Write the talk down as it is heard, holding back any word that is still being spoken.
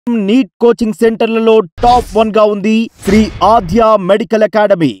NEET coaching సెంటర్లలో top 1 గా ఉంది శ్రీ ఆద్య మెడికల్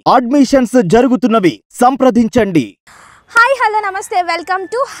అకాడమీ. అడ్మిషన్స్ జరుగుతున్నవి, సంప్రదించండి. హాయ్ హలో నమస్తే, వెల్కమ్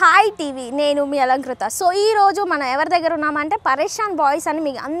టు హాయ్ టీవీ. నేను మీ అలంకృత. సో ఈ రోజు మనం ఎవరి దగ్గర ఉన్నామంటే పరేషాన్ బాయ్స్ అని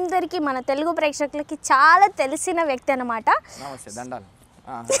మీకు అందరికీ మన తెలుగు ప్రేక్షకులకి చాలా తెలిసిన వ్యక్తి అనమాట.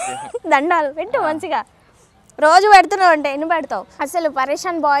 దండాలు పెట్టు మంచిగా, రోజు పెడుతున్నావు అంటే ఎన్ని పెడతావు. అసలు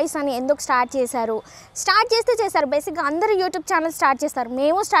పరేషాన్ బాయ్స్ అని ఎందుకు స్టార్ట్ చేశారు? స్టార్ట్ చేస్తారు బేసిక్గా అందరూ యూట్యూబ్ ఛానల్ స్టార్ట్ చేస్తారు,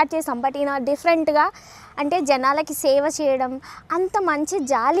 మేము స్టార్ట్ చేసాం. బట్ ఈయన డిఫరెంట్గా అంటే జనాలకి సేవ చేయడం, అంత మంచి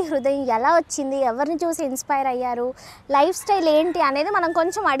జాలి హృదయం ఎలా వచ్చింది, ఎవరిని చూసి ఇన్స్పైర్ అయ్యారు, లైఫ్ స్టైల్ ఏంటి అనేది మనం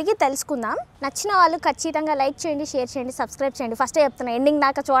కొంచెం అడిగి తెలుసుకుందాం. నచ్చిన వాళ్ళు ఖచ్చితంగా లైక్ చేయండి, షేర్ చేయండి, సబ్స్క్రైబ్ చేయండి. ఫస్టే చెప్తున్నా, ఎండింగ్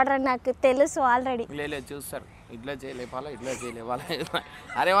దాకా చూడరని నాకు తెలుసు ఆల్రెడీ. చూస్తారు ఇట్లా చేయలేపాలా, ఇట్లా చేయలేపాలా,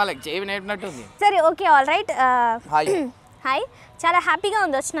 అరే వాళ్ళకి చేయి నేర్పినట్టుంది. సరే ఓకే, ఆల్ రైట్. హాయ్, చాలా హ్యాపీగా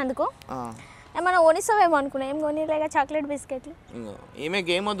ఉంది వచ్చినందుకు. ఏమన్నా కొనిస్తావేమో అనుకున్నా, ఏం కొనిలేక చాక్లెట్ బిస్కెట్లు. ఏమే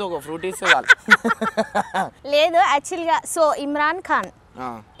గేమ్ వద్దు, ఒక ఫ్రూట్ ఇస్తే లేదు యాక్చువల్గా. సో ఇమ్రాన్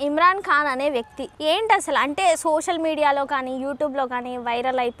ఖాన్ అనే వ్యక్తి ఏంటి అసలు అంటే సోషల్ మీడియాలో కానీ యూట్యూబ్లో కానీ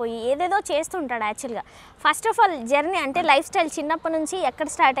వైరల్ అయిపోయి ఏదేదో చేస్తుంటాడు. యాక్చువల్గా ఫస్ట్ ఆఫ్ ఆల్ జర్నీ అంటే లైఫ్ స్టైల్ చిన్నప్పటి నుంచి ఎక్కడ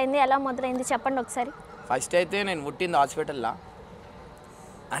స్టార్ట్ అయింది, ఎలా మొదలైంది చెప్పండి ఒకసారి. ఫస్ట్ అయితే నేను పుట్టింది హాస్పిటల్లో.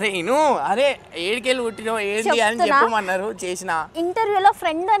 అరే ఇను, అరే ఏడికెళ్ళి పుట్టినో ఏంటి అని చెప్పమన్నారు, చేసిన ఇంటర్వ్యూలో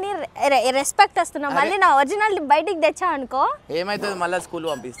ఫ్రెండ్ అని రెస్పెక్ట్ వస్తున్నా. మళ్ళీ నా ఒరిజినల్ బయటికి తెచ్చా అనుకో ఏమైతుంది, మళ్ళీ స్కూల్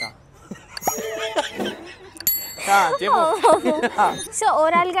పంపిస్తా. సో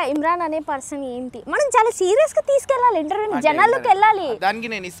ఓవరాల్ గా ఇమ్రాన్ అనే పర్సన్ ఏంటి, మనం చాలా సీరియస్ గా తీసుకెళ్ళాలి, ఇంటర్వ్యూ జనాల్లోకి వెళ్ళాలి. దానికి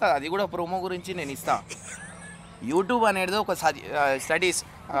నేను ఇస్తా, అది కూడా ప్రోమో గురించి నేను ఇస్తా. యూట్యూబ్ అనేది ఒక స్టడీస్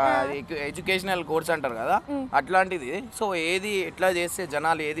ఎడ్యుకేషనల్ కోర్స్ అంటారు కదా, అట్లాంటిది. సో ఏది ఎట్లా చేస్తే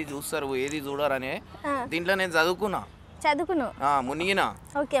జనాలు ఏది చూస్తారు ఏది చూడరు అనే దీంట్లో నేను చదువుకున్నా మునిగినా.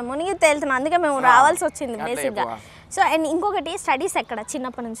 ఓకే, మునిగి తేలుతున్నా, అందుకే మేము రావాల్సి వచ్చింది బేసిక్ గా. సో అండ్ ఇంకొకటి స్టడీస్ ఎక్కడ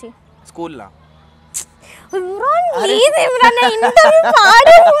చిన్నప్పటి నుంచి? స్కూల్లో.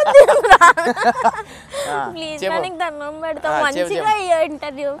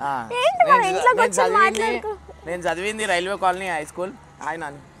 నేను చదివింది రైల్వే కాలనీ హై స్కూల్. ఆయన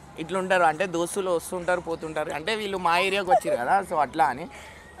ఇట్లుంటారు అంటే దోస్తులు వస్తుంటారు పోతుంటారు, అంటే వీళ్ళు మా ఏరియాకి వచ్చారు కదా, సో అట్లా అని.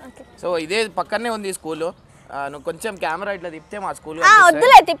 సో ఇదే పక్కనే ఉంది స్కూల్. నువ్వు కొంచెం కెమెరా ఇట్లా తిప్పితే మా స్కూల్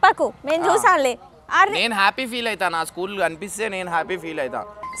తిప్పకు, నేను చూసానులే. నేను హ్యాపీ ఫీల్ అవుతా, నా స్కూల్ కనిపిస్తే నేను హ్యాపీ ఫీల్ అవుతా.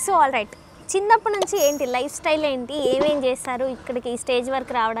 సో ఆల్ రైట్, చిన్నప్పటి నుంచి ఏంటి లైఫ్ స్టైల్ ఏంటి, ఏమేం చేస్తారు ఇక్కడికి ఈ స్టేజ్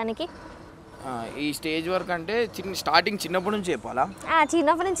వరకు రావడానికి? ఈ స్టేజ్ వరకు అంటే స్టార్టింగ్ చిన్నప్పటి నుంచి చెప్పాలా?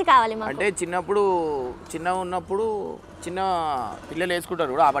 చిన్నప్పటి నుంచి కావాలి అంటే చిన్నగా ఉన్నప్పుడు చిన్న పిల్లలు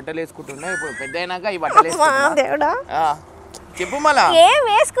వేసుకుంటారు కూడా, ఆ బట్టలు వేసుకుంటుండే. ఇప్పుడు పెద్ద అయినాక ఈ బట్టలు చెప్పు. మళ్ళా ఏం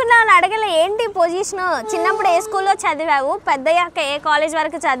వేసుకున్నావు అని అడగలే, ఏంటి పొజిషన్? చిన్నప్పుడు ఏ స్కూల్లో చదివావు, పెద్దయ్యాక ఏ కాలేజ్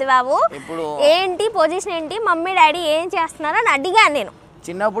వరకు చదివావు, ఇప్పుడు ఏంటి పొజిషన్ ఏంటి, మమ్మీ డాడీ ఏం చేస్తున్నారు అని అడిగాను నేను.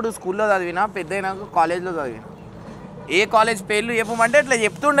 చిన్నప్పుడు స్కూల్లో చదివినా, పెద్ద అయినాక కాలేజ్లో చదివినా. ఏ కాలేజ్ పేర్లు చెప్పమంటే ఇట్లా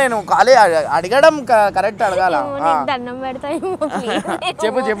చెప్తుండే. నువ్వు కాలేజ్ అడగడం కరెక్ట్ అడగాల. దండం పెడతాయి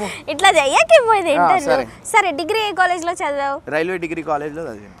చెప్పు. ఇట్లా చెయ్యకపోయింది ఇంటర్వ్యూ. సరే, డిగ్రీ ఏ కాలేజ్ లో చదివావు? రైల్వే డిగ్రీ కాలేజ్ లో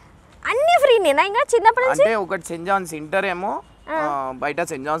చదివాను. అన్ని ఫ్రీ నేనా ఇంకా చిన్నప్పటి నుంచి? అంటే ఒకటి సెయింట్ జాన్స్, ఇంటర్ ఏమో బయట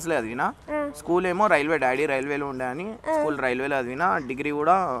సెయింట్ జాన్స్ లో చదివినా, స్కూల్ ఏమో రైల్వే, డాడీ రైల్వేలో ఉండే అని స్కూల్ రైల్వేలో చదివినా, డిగ్రీ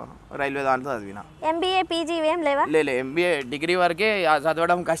కూడా రైల్వే దాంట్లో చదివినా. ఎంబీఏ పీజీ ఏం లేవా? లేదు, ఎంబీఏ డిగ్రీ వరకే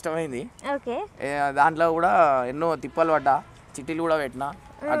చదవడం కష్టమైంది. ఓకే, దాంట్లో కూడా ఎన్నో తిప్పలు పడ్డా, చిట్టీలు కూడా పెట్టినా,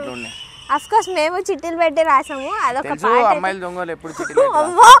 అట్లుండే. అఫ్ కోర్స్ మేము చిట్టీలు పెట్టి రాసాము, అదొక అమ్మాయిలు దొంగలు ఎప్పుడు చిట్టీలు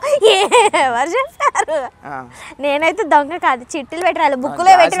ఎవరు చెప్పారు? నేనైతే దొంగ కాదు, చిట్టీలు పెట్టి రాలి,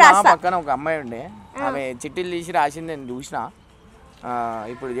 బుక్లో పెట్టి రాస్తా. పక్కన ఒక అమ్మాయి ఉండే, ఆమె చిట్టీలు తీసి రాసింది నేను చూసిన.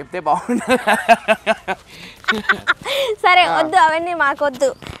 ఇప్పుడు చెప్తే బాగుంటుంది. సరే వద్దు, అవన్నీ మాకొద్దు.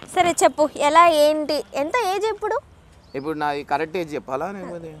 సరే చెప్పు, ఎలా ఏంటి, ఎంత ఏజ్ ఇప్పుడు? ఇప్పుడు నాది కరెక్ట్ ఏజ్ చెప్పాలా?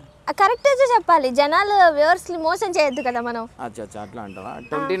 కరెక్ట్ ఏజ్ చెప్పాలి, జనాలు వ్యూవర్స్ మోసం చేయొద్దు కదా మనం. అచ్చా అట్లా అంటావా?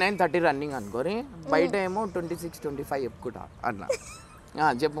 29, 30 రన్నింగ్ అనుకోని, బయట ఏమో 26, 25 చెప్పుకుంటా అట్లా.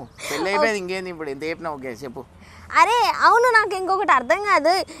 చెప్పు, పెళ్ళి అయిపోయింది, ఇంకేంది ఇప్పుడు ఎంత చెప్పినా? ఓకే చెప్పు. అరే అవును, నాకు ఇంకొకటి అర్థం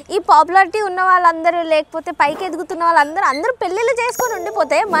కాదు, ఈ పాపులారిటీ ఉన్న వాళ్ళందరూ లేకపోతే పైకి ఎదుగుతున్న వాళ్ళందరూ పెళ్ళిళ్ళు చేసుకొని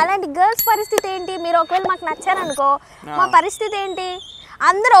ఉండిపోతే మాలాంటి గర్ల్స్ పరిస్థితి ఏంటి? మీరు ఒకవేళ మాకు నచ్చారనుకో, మా పరిస్థితి ఏంటి?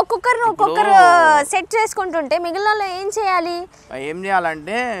 అందరూ ఒక్కొక్కరు సెట్ చేసుకుంటుంటే మిగిలిన ఏం చేయాలి? ఏం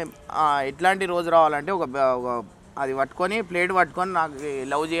చేయాలంటే ఎట్లాంటి రోజు రావాలంటే ఒక అది పట్టుకొని ప్లేట్ పట్టుకొని నాకు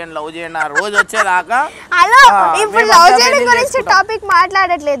లవ్ చేయండి ఆ రోజు వచ్చేదాకా. హలో, ఇప్పుడు లవ్ చేయడం గురించి టాపిక్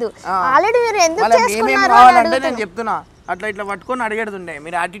మాట్లాడట్లేదు, ఆల్రెడీ మీరు ఎందుకు చేసుకున్నారు కావాలంటే నేను చెప్తున్నా. అట్లా ఇట్లా పట్టుకొని అడిగేడుతుండే,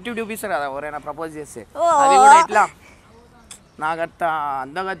 మీరు యాటిట్యూడ్ చూపిస్తారు కదా ఎవరైనా ప్రపోజ్ చేస్తే, అది కూడా ఇట్లా. నాకంత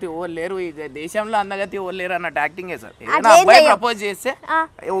అందగతి ఓవర్ లేరు ఈ దేశంలో, అందగతి ఓవర్ లేరు అన్నట్టు యాక్టింగ్ చేస్తారు. ఏదైనా అబ్బాయి ప్రపోజ్ చేస్తే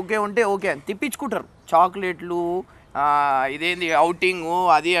ఓకే ఉంటే ఓకే అని తిప్పించుకుంటారు. చాక్లెట్లు ఇదేంది అవుటింగ్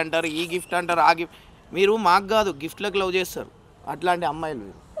అది అంటారు, ఈ గిఫ్ట్ అంటారు, ఆ గిఫ్ట్. మీరు మాకు కాదు గిఫ్ట్లకు లవ్ చేస్తారు అట్లాంటి అమ్మాయిలు.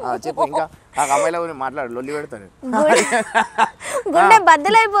 చెప్పు ఇంకా ఆ అమ్మాయిల గురించి మాట్లాడు, లొల్లి పెడతారు. గుండె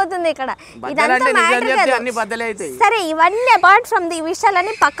బద్దలైపోతుంది ఇక్కడ. అన్ని బద్దలే అవుతాయి. సరే ఇవన్నీ అపార్ట్ ఫ్రమ్ ది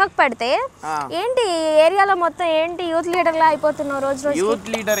విషయాలన్నీ పక్కకు పెడితే ఏంటి ఏరియాలో మొత్తం ఏంటి యూత్ లీడర్ లా అయిపోతున్నావు రోజు రోజు?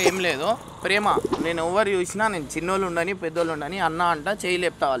 యూత్ లీడర్ ఏం లేదు, ప్రేమ. నేను ఎవరు చూసినా నేను చిన్నోళ్ళు ఉండని పెద్దోళ్ళు ఉండని అన్న అంట చేయి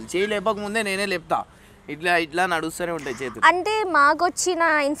లేపుతా, వాళ్ళు చేయి లేపక ముందే నేనే లేపుతా. ఇట్లా ఇట్లా నడుస్తూనే ఉంటాయి చేతులు. అంటే మాకు వచ్చిన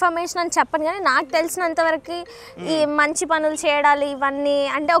ఇన్ఫర్మేషన్ అని చెప్పను కానీ నాకు తెలిసినంత వరకు ఈ మంచి పనులు చేయడాలి ఇవన్నీ,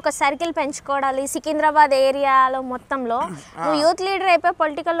 అంటే ఒక సర్కిల్ పెంచుకోవడాలి సికింద్రాబాద్ ఏరియాలో మొత్తంలో. నువ్వు యూత్ లీడర్ అయిపోయి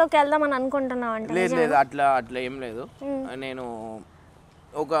పొలిటికల్లోకి వెళ్దామని అనుకుంటున్నావు అంటే? లేదు లేదు, అట్లా అట్లా ఏం లేదు. నేను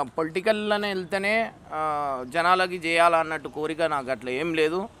ఒక పొలిటికల్లోనే వెళ్తేనే జనాలకి చేయాలన్నట్టు కోరిక నాకు అట్లా ఏం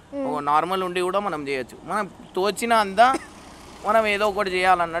లేదు. ఒక నార్మల్ ఉండి కూడా మనం చేయొచ్చు, మనం తోచిన అంతా మనం ఏదో ఒకటి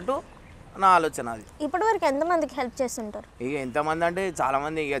చేయాలన్నట్టు నా ఆలోచన. అది ఇప్పటి వరకు ఎంతమందికి హెల్ప్ చేస్తుంటారు? ఇక ఎంతమంది అంటే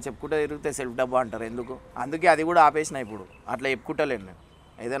చాలామంది, ఇక చెప్పుకుంటే తిరిగితే సెల్ఫ్ డబ్బా అంటారు ఎందుకు, అందుకే అది కూడా ఆపేసిన. ఇప్పుడు అట్లా చెప్పుకుంటలేను, నేను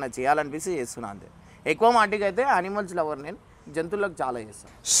ఏదైనా చేయాలనిపిస్తే చేస్తున్నా అంతే. ఎక్కువ మాటికి అయితే అనిమల్స్ లవర్, నేను జంతువులకు చాలా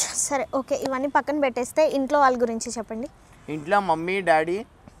చేస్తాను. సరే ఓకే, ఇవన్నీ పక్కన పెట్టేస్తే ఇంట్లో వాళ్ళ గురించి చెప్పండి. ఇంట్లో మమ్మీ డాడీ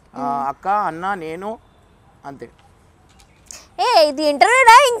అక్క అన్న నేను అంతే. ఇది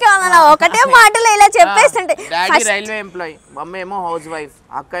ఇంటర్వ్యూడా ఇంకేమన్నా ఒకటే మాటలో ఇలా చెప్పేస్తుంటే? డాడీ రైల్వే ఎంప్లాయీ, మమ్మీ ఏమో హౌస్ వైఫ్,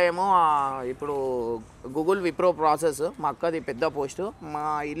 అక్క ఏమో ఇప్పుడు గూగుల్ విప్రో ప్రాసెస్. మా అక్కది పెద్ద పోస్టు. మా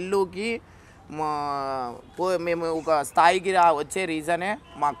ఇల్లుకి మేము ఒక స్థాయికి వచ్చే రీజనే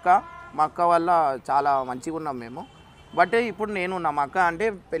మా అక్క వల్ల చాలా మంచిగా ఉన్నాం మేము. బట్ ఇప్పుడు నేను ఉన్నా, మా అక్క అంటే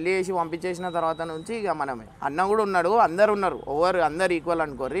పెళ్ళి చేసి పంపించేసిన తర్వాత నుంచి ఇక మనమే. అన్న కూడా ఉన్నాడు, అందరు ఉన్నారు, అందరు ఈక్వల్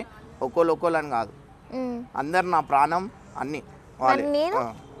అనుకోర్రి, ఒక్కోళ్ళు అని కాదు, అందరు నా ప్రాణం అన్నీ వాళ్ళే.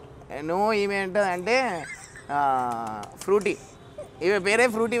 నువ్వు ఈమె ఏంటంటే ఫ్రూటీ, ఇవి వేరే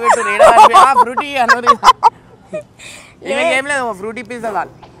ఫ్రూటీ పెట్టు రేడా ఫ్రూటీ అన్నారు. ఏం లేదు, ఫ్రూటీ పిజ్జా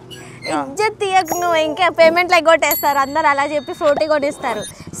ఇజ్జత్ తీయకు నువ్వు, ఇంకా పేమెంట్లు ఎగ్గొట్టేస్తారు అందరు అలా చెప్పి ఫ్రూటీ కొనిస్తారు.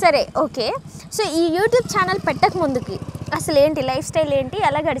 సరే ఓకే, సో ఈ యూట్యూబ్ ఛానల్ పెట్టక ముందుకి అసలు ఏంటి లైఫ్ స్టైల్ ఏంటి,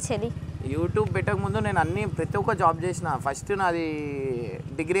 ఎలా గడిచేది? యూట్యూబ్ పెట్టక ముందు నేను ప్రతి ఒక్క జాబ్ చేసిన. ఫస్ట్ నాది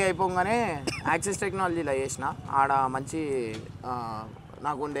డిగ్రీ అయిపోగానే యాక్సెస్ టెక్నాలజీలో చేసిన, ఆడ మంచి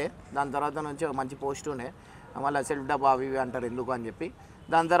నాకుండే. దాని తర్వాత నుంచి ఒక మంచి పోస్ట్ ఉండే, మళ్ళీ సెల్ఫ్ డబ్బా అవి ఇవి అంటారు ఎందుకు అని చెప్పి.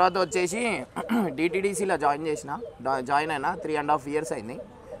 దాని తర్వాత వచ్చేసి డిటీడీసీలో జాయిన్ అయినా 3.5 years అయింది.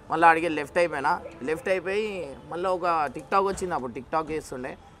 మళ్ళీ అడిగి లెఫ్ట్ అయిపోయి మళ్ళీ ఒక టిక్టాక్ వచ్చింది. అప్పుడు టిక్టాక్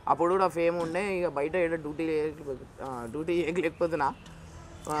చేస్తుండే, అప్పుడు కూడా ఫేమ్ ఉండే. ఇక బయట ఏదో డ్యూటీ చేయలేకపోతున్నా,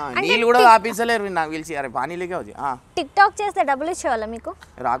 నీళ్ళు కూడా ఆపేసలేరు నాకు పిలిచి, అరే పానీలకే వచ్చి. టిక్టాక్ చేస్తే డబ్బులు ఇచ్చేవాళ్ళ మీకు?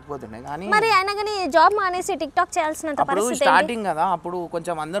 రాకపోతుండే, కానీ మరి అయినా కానీ జాబ్ మానేసి టిక్టాక్ చేయాల్సినంత అప్పుడు స్టార్టింగ్ కదా, అప్పుడు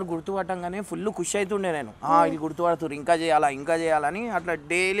కొంచెం అందరు గుర్తుపట్టంగానే ఫుల్ ఖుషి అవుతుండే. నేను ఇది గుర్తుపడుతున్నారు, ఇంకా చేయాలని అట్లా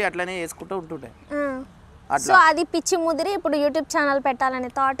డైలీ అట్లనే చేసుకుంటూ ఉంటుండే. సో అది పిచ్చి ముదిరి ఇప్పుడు యూట్యూబ్ ఛానల్ పెట్టాలనే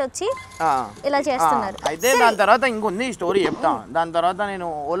థాట్ వచ్చి ఇలా చేస్తున్నారు. అయితే దాని తర్వాత ఇంకొంది స్టోరీ చెప్తా. దాని తర్వాత నేను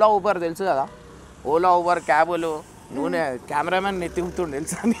ఓలా ఊబర్ తెలుసు కదా, ఓలా ఊబర్ క్యాబులు నూనె కెమెరామెన్ నెత్తిగుతుండే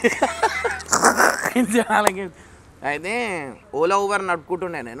తెలుసా జనాలకి. అయితే ఓలా ఊబర్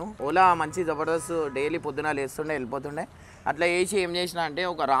నడుపుకుంటుండే నేను. ఓలా మంచి జబర్దస్త్ డైలీ పొద్దున లేస్తుండే వెళ్ళిపోతుండే. అట్లా వేసి ఏం చేసిన అంటే,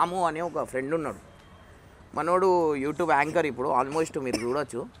 ఒక రాము అని ఒక ఫ్రెండ్ ఉన్నాడు, మనోడు యూట్యూబ్ యాంకర్ ఇప్పుడు ఆల్మోస్ట్ మీరు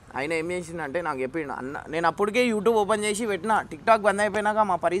చూడొచ్చు. ఆయన ఏం చేసిందంటే నాకు చెప్పిండు, అన్న నేను అప్పటికే యూట్యూబ్ ఓపెన్ చేసి పెట్టిన, టిక్టాక్ బంద్ అయిపోయినాక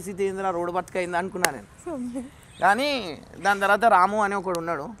మా పరిస్థితి ఏందిరా రోడ్డు బతుకైంది అనుకున్నా నేను. కానీ దాని తర్వాత రాము అని ఒకడు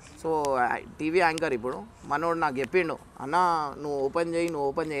ఉన్నాడు, సో టీవీ యాంకర్ ఇప్పుడు. మనోడు నాకు చెప్పిండు, అన్న నువ్వు ఓపెన్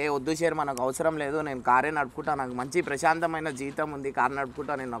చేయి, వద్దు షేర్ మనకు అవసరం లేదు, నేను కారే నడుపుకుంటా, నాకు మంచి ప్రశాంతమైన జీవితం ఉంది, కారు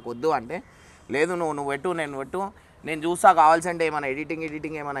నడుపుకుంటా, నేను నాకు వద్దు అంటే, లేదు నువ్వు పెట్టు, నేను చూస్తా, కావాల్సింటే ఏమైనా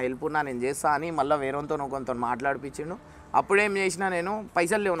ఎడిటింగ్ ఏమైనా హెల్ప్ ఉన్నా నేను చేస్తా అని మళ్ళీ వేరేతో కొంత మాట్లాడిపించిండు. అప్పుడేం చేసినా, నేను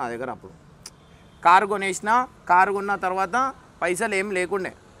పైసలు లేవు నా దగ్గర. అప్పుడు కారు కొన్న తర్వాత పైసలు ఏం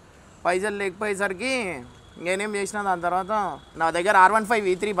లేకుండే. పైసలు లేకపోయేసరికి నేనేం చేసిన, దాని తర్వాత నా దగ్గర R15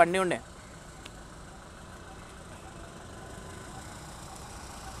 V3 బండి ఉండే.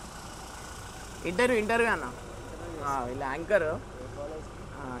 ఇంటర్వ్యూ అన్న, వీళ్ళ యాంకర్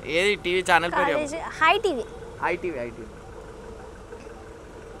ఏది టీవీ ఛానల్ పేరు? High TV.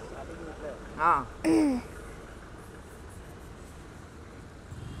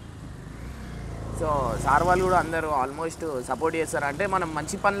 సో సార్ వాళ్ళు కూడా అందరూ ఆల్మోస్ట్ సపోర్ట్ చేస్తారు. అంటే మనం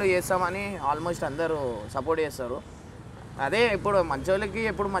మంచి పనులు చేస్తామని ఆల్మోస్ట్ అందరూ సపోర్ట్ చేస్తారు. అదే ఇప్పుడు మంచోళ్ళకి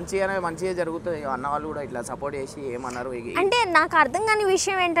ఎప్పుడు మంచిగా జరుగుతుంది. అన్న వాళ్ళు కూడా ఇట్లా సపోర్ట్ చేసి ఏమన్నారు. అంటే నాకు అర్థం కాని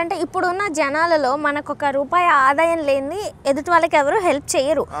విషయం ఏంటంటే, ఇప్పుడున్న జనాలలో మనకు ₹1 ఆదాయం లేని ఎదుటి వాళ్ళకి ఎవరు హెల్ప్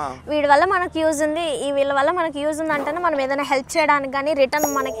చేయరు. వీడి వల్ల మనకు యూజ్ ఉంది, వీళ్ళ వల్ల మనకు యూజ్ ఉంది అంటేనే మనం ఏదైనా హెల్ప్ చేయడానికి కానీ రిటర్న్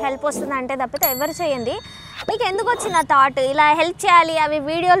మనకి హెల్ప్ వస్తుంది అంటే తప్పితే ఎవరు చేయండి. మీకు ఎందుకు వచ్చిన థాట్ ఇలా హెల్ప్ చేయాలి అవి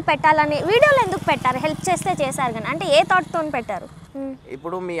వీడియోలు పెట్టాలని? వీడియోలు ఎందుకు పెట్టారు? హెల్ప్ చేస్తే చేశారు కానీ, అంటే ఏ థాట్తో పెట్టారు?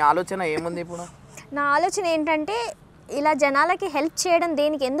 ఇప్పుడు మీ ఆలోచన ఏముంది? ఇప్పుడు నా ఆలోచన ఏంటంటే ఇలా జనాలకి హెల్ప్ చేయడం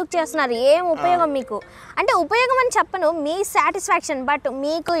దేనికి, ఎందుకు చేస్తున్నారు, ఏం ఉపయోగం మీకు? అంటే ఉపయోగం అని చెప్పను, మీ సాటిస్ఫాక్షన్, బట్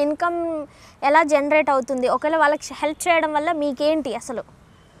మీకు ఇన్కమ్ ఎలా జనరేట్ అవుతుంది ఒకవేళ వాళ్ళకి హెల్ప్ చేయడం వల్ల మీకేంటి అసలు?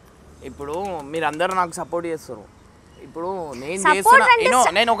 ఇప్పుడు మీరందరూ నాకు సపోర్ట్ చేస్తారు. ఇప్పుడు నేను చేస్తున్నా,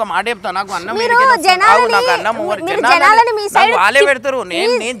 నేను ఒక మాట చెప్తాను, నాకు అన్నం వాళ్ళే పెడతారు,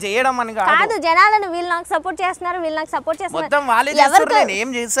 నేను చేయడం అని కాదు. జనాలను వీళ్ళు నాకు సపోర్ట్ చేస్తున్నారు, వీళ్ళు నాకు సపోర్ట్ చేస్తున్నారు, మొత్తం వాళ్ళే చేస్తారు, నేను ఏం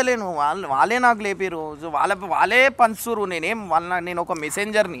చేస్తలేను. వాళ్ళే నాకు లేపారు, వాళ్ళే పంచురు. నేను ఒక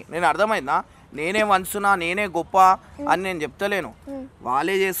మెసెంజర్ని. నేను అర్థమైందా? నేనే వంచునా, నేనే గొప్ప అని నేను చెప్తలేను.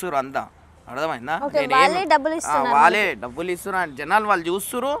 వాళ్ళే చేస్తారు అంతా, అర్థమైందా? వాళ్ళే డబ్బులు ఇస్తున్నారు, జనాలు వాళ్ళు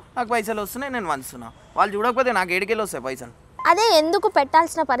చూస్తున్నారు, నాకు పైసలు వస్తున్నాయి, నేను వంచుతున్నా. వాళ్ళు చూడకపోతే నాకు ఏడికెళ్ళి వస్తాయి పైసలు. అదే ఎందుకు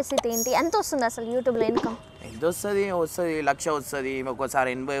పెట్టాల్సిన పరిస్థితి ఏంటి? ఎంత వస్తుంది అసలు యూట్యూబ్లో ఇన్కమ్? ఎంత వస్తుంది? 1,00,000 వస్తుంది, ఒకసారి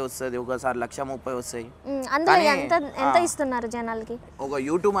 80 వస్తుంది, ఒకసారి 1,30,000 వస్తాయి. అందులో ఎంత ఇస్తున్నారు జనాలకి? ఒక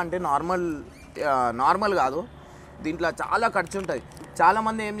యూట్యూబ్ అంటే నార్మల్ కాదు, దీంట్లో చాలా ఖర్చు ఉంటుంది.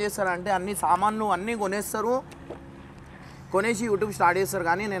 చాలామంది ఏం చేస్తారంటే అన్ని సామాన్లు అన్నీ కొనేసి యూట్యూబ్ స్టార్ట్ చేస్తారు.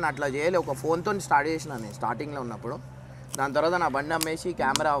 కానీ నేను అట్లా చేయలే. ఒక ఫోన్తో స్టార్ట్ చేసిన నేను స్టార్టింగ్లో ఉన్నప్పుడు. దాని తర్వాత నా బండి అమ్మేసి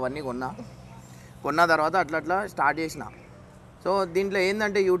కెమెరా అవన్నీ కొన్న తర్వాత అట్లా స్టార్ట్ చేసిన. సో దీంట్లో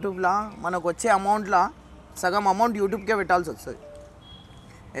ఏంటంటే యూట్యూబ్లో మనకు వచ్చే అమౌంట్లో సగం అమౌంట్ యూట్యూబ్కే పెట్టాల్సి వస్తుంది.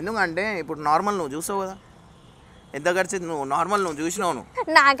 ఎందుకంటే ఇప్పుడు నార్మల్ నువ్వు చూసావు కదా ఎంత ఖర్చు, నువ్వు చూసినావు.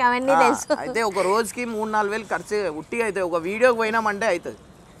 నాకు అవన్నీ తెలుసు. అయితే ఒక రోజుకి 3-4 వేలు ఖర్చు ఉట్టిగా అవుతుంది. ఒక వీడియోకి పోయినామంటే అవుతుంది.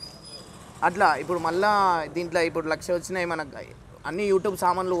 అట్లా ఇప్పుడు మళ్ళీ దీంట్లో ఇప్పుడు 1,00,000 వచ్చినాయి, మనకు అన్ని యూట్యూబ్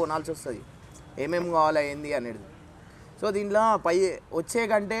సామాన్లు కొనాల్సి వస్తుంది, ఏమేమి కావాలా ఏంది అనేది. సో దీంట్లో వచ్చే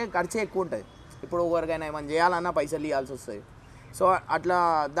కంటే ఖర్చు ఎక్కువ ఉంటుంది. ఇప్పుడు ఎవరికైనా ఏమైనా చేయాలన్నా పైసలు ఇవ్వాల్సి వస్తుంది. సో అట్లా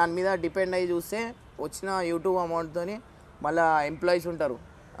దాని మీద డిపెండ్ అయ్యి చూస్తే వచ్చిన యూట్యూబ్ అమౌంట్తో మళ్ళీ ఎంప్లాయీస్ ఉంటారు,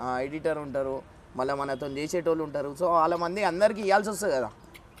 ఎడిటర్ ఉంటారు, మళ్ళీ మనతో చేసేటోళ్ళు ఉంటారు. సో వాళ్ళ మంది అందరికీ ఇవ్వాల్సి వస్తుంది కదా.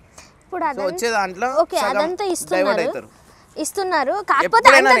 ఇప్పుడు వచ్చే దాంట్లో ఇస్తున్నారు, కాకపోతే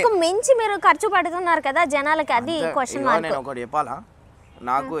అంతకు మించి మీరు ఖర్చు పెడుతున్నారు కదా జనాలకి, అది క్వశ్చన్ మార్క్. నేను ఒకటి చెప్పాలా,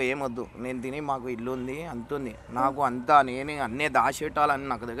 నాకు ఏమొద్దు, నేను తిని మాకు ఇల్లు ఉంది అంతుంది, నాకు అంతా నేనే అన్నీ దాచిపెట్టాలని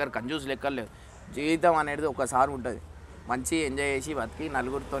నాకు దగ్గర కంజూస్ లెక్కలేదు. జీవితం అనేది ఒకసారి ఉంటుంది, మంచి ఎంజాయ్ చేసి బతికి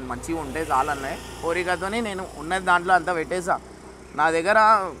నలుగురితో మంచిగా ఉంటే చాలన్నాయి కోరికతో నేను ఉన్నది దాంట్లో అంతా పెట్టేసా. నా దగ్గర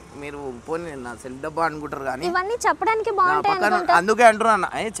మీరు పోనీ నా సెల్ఫ్ డబ్బా అనుకుంటారు కానీ ఇవన్నీ చెప్పడానికి బాగుంటాయి, అందుకే అంటున్నా.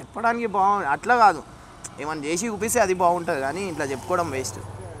 చెప్పడానికి అట్లా కాదు, ఏమన్నా చేసి చూపిస్తే అది బాగుంటుంది కానీ ఇట్లా చెప్పుకోవడం వేస్ట్.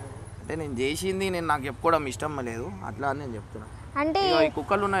 అంటే నేను చేసింది నాకు చెప్పుకోవడం ఇష్టం లేదు, అట్లా అని నేను చెప్తున్నా. అంటే ఈ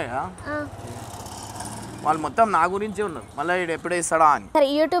కుక్కలు ఉన్నాయి కదా, వాళ్ళు మొత్తం నా గురించే ఉన్నారు, మళ్ళీ ఎప్పుడు వేస్తాడా అని. సరే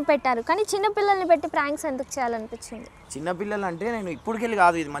యూట్యూబ్ పెట్టారు కానీ చిన్నపిల్లల్ని పెట్టి ప్రాంక్స్ ఎందుకు చేయాలనిపించింది? చిన్నపిల్లలు అంటే నేను ఇప్పటికెళ్ళి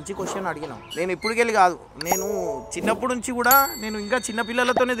కాదు, ఇది మంచి క్వశ్చన్ అడిగినావు. నేను ఇప్పటికెళ్ళి కాదు, నేను చిన్నప్పటి నుంచి కూడా నేను ఇంకా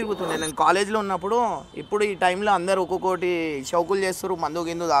చిన్నపిల్లలతోనే తిరుగుతున్నాను. నేను కాలేజీలో ఉన్నప్పుడు ఇప్పుడు ఈ టైంలో అందరు ఒక్కొక్కటి షౌకులు చేస్తారు, మందు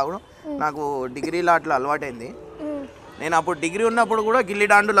గిందు తాగడం. నాకు డిగ్రీలో అట్లా అలవాటైంది. నేను అప్పుడు డిగ్రీ ఉన్నప్పుడు కూడా గిల్లి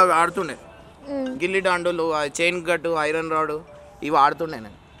డాండులు అవి ఆడుతుండే, గిల్లి డాండులు, చైన్ కట్టు, ఐరన్ రాడు ఇవి ఆడుతుండే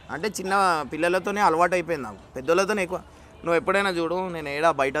నేను. అంటే చిన్న పిల్లలతోనే అలవాటు అయిపోయింది నాకు, పెద్దోళ్ళతోనే ఎక్కువ. నువ్వు ఎప్పుడైనా చూడు, నేను ఏడా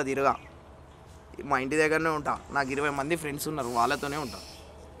బయట తిరగా, మా ఇంటి దగ్గరనే ఉంటా, నాకు 20 మంది ఫ్రెండ్స్ ఉన్నారు, వాళ్ళతోనే ఉంటా.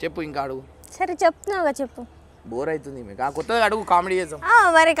 చెప్పు ఇంకా అడుగు. సరే చెప్తున్నావుగా చెప్పు. బోర్ అవుతుంది మీకు, కొత్తగా అడుగు, కామెడీ చేద్దాం.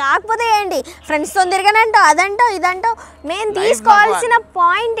 మరి కాకపోతే ఏంటి, ఫ్రెండ్స్తో తిరగనంటావు, అదంటావు ఇదంటావు. మేము తీసుకోవాల్సిన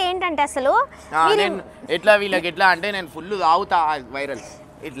పాయింట్ ఏంటంటే అసలు ఎట్లా వీళ్ళకి ఎట్లా అంటే నేను ఫుల్ తాగుతా వైరల్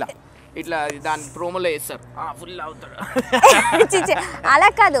ఇట్లా ఇట్లా దాని ప్రోమోలో వేస్తారు, ఫుల్ అవుతాడు. అలా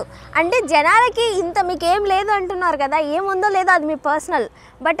కాదు, అంటే జనాలకి ఇంత మీకేం లేదు అంటున్నారు కదా, ఏముందో లేదో అది మీ పర్సనల్,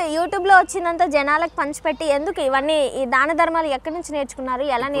 బట్ యూట్యూబ్లో వచ్చినంత జనాలకు పంచిపెట్టి ఎందుకు ఇవన్నీ? ఈ దాన ధర్మాలు ఎక్కడి నుంచి నేర్చుకున్నారు,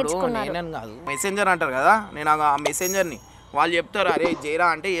 ఎలా నేర్చుకున్నారు? నేను కాదు, మెసెంజర్ అంటారు కదా, నేను ఆ మెసెంజర్ని. వాళ్ళు చెప్తారు అరే చేయరా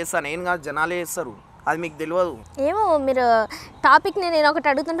అంటే చేస్తాను, నేను కాదు జనాలే చేస్తారు, అది మీకు తెలియదు. ఏమో మీరు టాపిక్ని నేను ఒకటి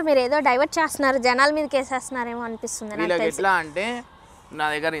అడుగుతుంటే మీరు ఏదో డైవర్ట్ చేస్తున్నారు, జనాల మీదకి వేసేస్తున్నారేమో అనిపిస్తుంది. వీళ్ళకి ఎట్లా అంటే నా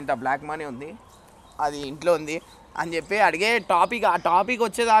దగ్గర ఇంత బ్లాక్ మనీ ఉంది, అది ఇంట్లో ఉంది అని చెప్పి అడిగే టాపిక్, ఆ టాపిక్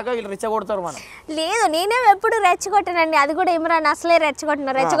వచ్చేదాకా వీళ్ళు రెచ్చగొడతారు. మనం లేదు, నేనేం ఎప్పుడు రెచ్చగొట్టానండి, అది కూడా ఇమ్రాన్ అసలే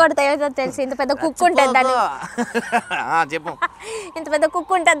రెచ్చగొట్టిన. రెచ్చగొడితే ఏదో తెలుసు, ఇంత పెద్ద కుక్ ఉంటుంది దాన్ని, చెప్పు, ఇంత పెద్ద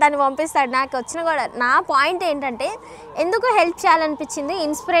కుక్ ఉంటుంది దాన్ని పంపిస్తాడు. నాకు వచ్చిన కూడా నా పాయింట్ ఏంటంటే ఎందుకు హెల్ప్ చేయాలనిపించింది,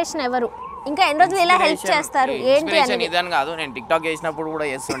 ఇన్స్పిరేషన్ ఎవరు, ఇంకా ఎన్ని రోజులు ఇలా హెల్ప్ చేస్తారు ఏంటి అని. ఇదని కాదు, నేను టిక్టాక్ చేసినప్పుడు కూడా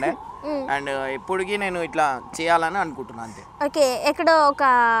చేస్తుండే, అండ్ ఎప్పటికీ నేను ఇట్లా చేయాలని అనుకుంటున్నాను అంతే. ఓకే, ఎక్కడో ఒక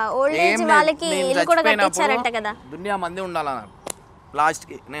ఓల్డ్ ఏజ్ వాళ్ళకి ఇల్లు కూడా కట్టించారంట కదా, దునియా మంది ఉండాలన్నారు.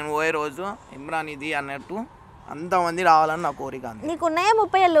 లాస్ట్కి నేను పోయే రోజు ఇమ్రాన్ ఇది అన్నట్టు అంతమంది రావాలని నా కోరిక. నీకు ఉన్నాయా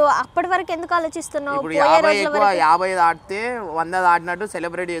 30 ఏళ్ళు, అప్పటి వరకు ఎందుకు ఆలోచిస్తున్నావు? ఇప్పుడు 50 దాటితే 100 దాటినట్టు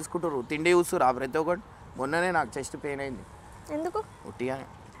సెలబ్రేట్ చేసుకుంటారు, తిండి చూస్తురా ప్రతి ఒక్కటి. మొన్ననే నాకు చెస్ట్ పెయిన్ అయింది. ఎందుకు? ఉట్టిగా.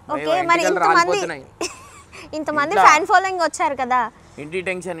 ఓకే, మరి ఇంతమంది ఫ్యాన్ ఫాలోయింగ్ వచ్చారు కదా. ఇంటి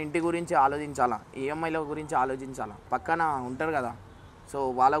టెన్షన్, ఇంటి గురించి ఆలోచించాలా, ఈఎంఐల గురించి ఆలోచించాలా, పక్కన ఉంటారు కదా, సో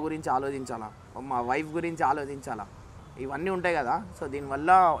వాళ్ళ గురించి ఆలోచించాలా, మా వైఫ్ గురించి ఆలోచించాలా, ఇవన్నీ ఉంటాయి కదా. సో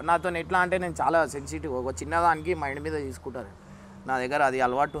దీనివల్ల నాతో ఎట్లా అంటే నేను చాలా సెన్సిటివ్, ఒక చిన్నదానికి మైండ్ మీద తీసుకుంటాను. నా దగ్గర అది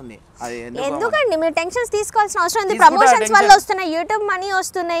అలవాటు ఉంది. అది ఎందుకండి మీరు టెన్షన్స్ తీసుకోవాల్సిన అవసరం ఉంది? ప్రమోషన్స్ వల్ల వస్తున్నాయి, యూట్యూబ్ మనీ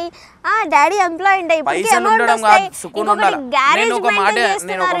వస్తున్నాయి, డాడీ ఎంప్లాయ్డ్ ఇవన్నీ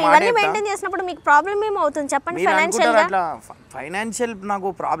మెయింటైన్ చేసినప్పుడు మీకు ప్రాబ్లం ఏమవుతుంది చెప్పండి? ఫైనాన్షియల్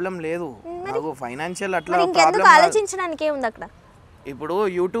నాకు ప్రాబ్లం లేదు, నాకు ఫైనాన్షియల్ అట్లా ఇంకెందుకు ఆలోచించడానికి ఏముంది అక్కడ? ఇప్పుడు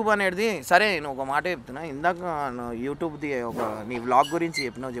యూట్యూబ్ అనేది సరే, నేను ఒక మాట చెప్తున్నా. ఇందాక యూట్యూబ్ది ఒక నీ వ్లాగ్ గురించి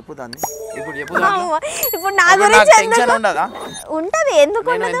చెప్పినావు, చెప్పుతాను. ఇప్పుడు ఇప్పుడు నా గురించి టెన్షన్ ఉండదా? ఉంటది. ఎందుకు?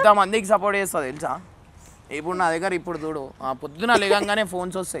 నేను ఎంత మందికి సపోర్ట్ చేస్తా తెలుసా? ఇప్పుడు నా దగ్గర ఇప్పుడు చూడు, పొద్దున లేగంగానే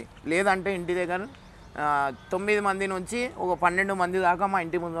ఫోన్స్ వస్తాయి. లేదంటే ఇంటి దగ్గర 9 మంది నుంచి ఒక 12 మంది దాకా మా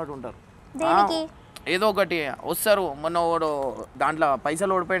ఇంటి ముందు ఉంటారు. ఏదో ఒకటి వస్తారు. మొన్న వాడు దాంట్లో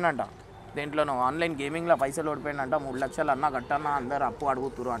పైసలు ఓడిపోయిందంట, దేంట్లోనో ఆన్లైన్ గేమింగ్లో పైసలు ఓడిపోయిందంట. 3 లక్షలు అన్నా కట్టన్నా, అందరు అప్పు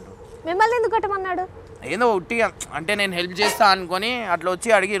అడుగుతురు అంటారు. మిమ్మల్ని ఎందుకు కట్టమన్నాడు? ఏదో ఉట్టిగా అంటే నేను హెల్ప్ చేస్తా అనుకొని అట్లా వచ్చి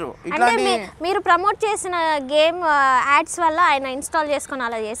అడిగిరు. మీరు ప్రమోట్ చేసిన గేమ్ యాడ్స్ వల్ల ఆయన ఇన్స్టాల్ చేసుకొని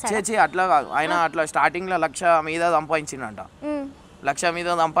అలా చేశారు? అట్లా కాదు, ఆయన అట్లా స్టార్టింగ్ లో 1,00,000 మీద సంపాదించిందంట. 1,00,000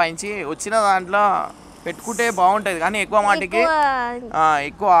 మీద సంపాదించి వచ్చిన దాంట్లో పెట్టుకుంటే బాగుంటుంది, కానీ ఎక్కువ మాటికి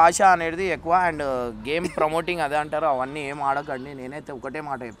ఎక్కువ ఆశ అనేది ఎక్కువ. అండ్ గేమ్ ప్రమోటింగ్ అదే అంటారు, అవన్నీ ఏం ఆడకండి. నేనైతే ఒకటే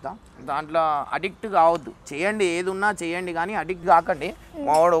మాట చెప్తా, దాంట్లో అడిక్ట్ కావద్దు. చేయండి, ఏది ఉన్నా చేయండి, కానీ అడిక్ట్ కాకండి.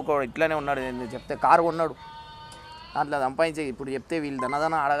 మావాడు ఒక ఇట్లానే ఉన్నాడు, చెప్తే కారు కొన్నాడు, దాంట్లో సంపాదించే. ఇప్పుడు చెప్తే వీళ్ళు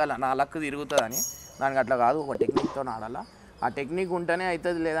దనదన అడగాల, నా లక్ తిరుగుతుందని. దానికి అట్లా కాదు, ఒక టెక్నిక్తో ఆడాలా. ఆ టెక్నిక్ ఉంటేనే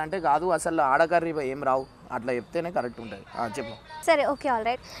అవుతుంది, లేదంటే కాదు. అసలు ఆడకర్రీ ఏం రావు, అట్లా చెప్తేనే కరెక్ట్ ఉంటుంది. చెప్పు. సరే, ఓకే, ఆల్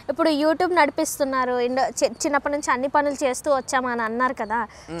రైట్. ఇప్పుడు యూట్యూబ్ నడిపిస్తున్నారు, చిన్నప్పటి నుంచి అన్ని పనులు చేస్తూ వచ్చామని అన్నారు కదా.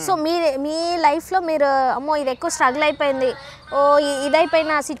 సో మీ లైఫ్లో మీరు అమ్మో ఇది ఎక్కువ స్ట్రగుల్ అయిపోయింది, ఓ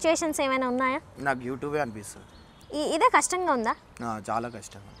ఇదైపోయిన సిచ్యువేషన్స్ ఏమైనా ఉన్నాయా? నాకు యూట్యూబే అనిపిస్తుంది. ఇదే కష్టంగా ఉందా? చాలా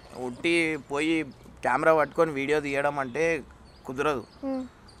కష్టంగా. ఉట్టి పోయి కెమెరా పట్టుకొని వీడియో తీయడం అంటే కుదరదు.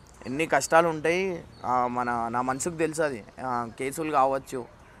 ఎన్ని కష్టాలు ఉంటాయి నా మనసుకు తెలుసు. అది కేసులు కావచ్చు,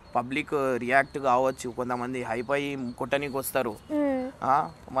 పబ్లిక్ రియాక్ట్ కావచ్చు, కొంతమంది హైప్ అయ్యి కొట్టనీకి వస్తారు.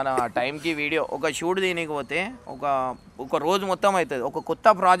 మన టైంకి వీడియో ఒక షూట్ తీయనీకి పోతే ఒక రోజు మొత్తం అవుతుంది. ఒక కొత్త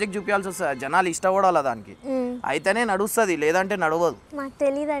ప్రాజెక్ట్ చూపించాల్సి వస్తుంది, జనాలు ఇష్టపడాలి దానికి, అయితేనే నడుస్తుంది, లేదంటే నడవదు. మాకు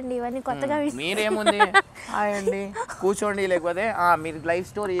తెలియదండి ఇవన్నీ కొత్తగా. మీరేముంది అండి కూర్చోండి, లేకపోతే మీరు లైఫ్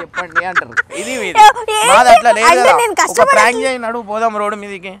స్టోరీ చెప్పండి అంటారు. ఇది మాది అట్లా లేదు. ఒక ప్రాంక్ చేయి, నడువు పోదాం రోడ్డు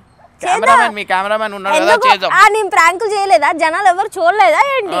మీదకి. మీ కెమెరామెన్ ఉన్నాడు కదా, చేద్దాం. నేను ప్రాంకులు చేయలేదా? జనాలు ఎవరు చూడలేదా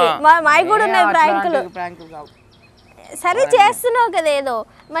ఏంటి? మాకు కూడా ఉన్నాయి ప్రాంకులు. సరే చేస్తున్నావు కదా ఏదో.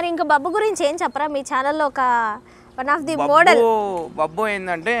 మరి ఇంకా బబ్బు గురించి ఏం చెప్పరా? మీ ఛానల్లో ఒక one of the model. Babbu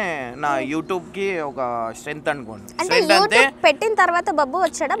ఏంటంటే నా యూట్యూబ్ కి ఒక స్ట్రెంత్ అనుకోండి. అంటే యూట్యూబ్ పెట్టిన తర్వాత బబ్బు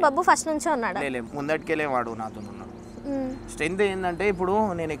వచ్చాడా? బబ్బు ఫస్ట్ నుంచే ఉన్నాడా? లేదు, ముందటికెళ్ళే వాడు నాతో ఉన్నాడు. స్ట్రెంత్ ఏంటంటే ఇప్పుడు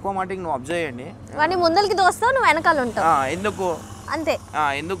నేను ఎక్కువ మాటకి నువ్వు అబ్జర్వ్ చేయండి, వాడిని ముందరికి దోస్తావు, నువ్వు వెనకాల ఉంటావు. ఎందుకు అంతే.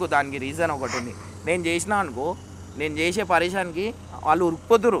 ఎందుకు? దానికి రీజన్ ఒకటి ఉంది. నేను చేసిన అనుకో, నేను చేసే పరేషానికి వాళ్ళు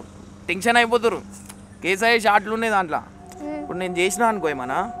ఉరికిపోతురు, టెన్షన్ అయిపోతురు. కేసీఐ షాట్లు ఉన్నాయి దాంట్లో. ఇప్పుడు నేను చేసిన అనుకో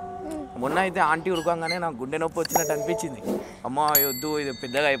ఏమన్నా, మొన్న అయితే ఆంటీ ఉరకంగానే నాకు గుండె నొప్పి వచ్చినట్టు అనిపించింది. అమ్మ వద్దు, ఇది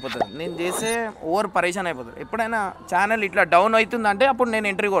పెద్దగా అయిపోతుంది. నేను చేసే ఓవర్ పరేషాన్ అయిపోతుంది. ఎప్పుడైనా ఛానల్ ఇట్లా డౌన్ అవుతుందంటే అప్పుడు నేను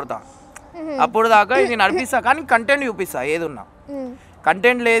ఎంట్రీ కొడతా. అప్పుడు దాకా ఇది నడిపిస్తా, కానీ కంటెంట్ చూపిస్తా. ఏది ఉన్నా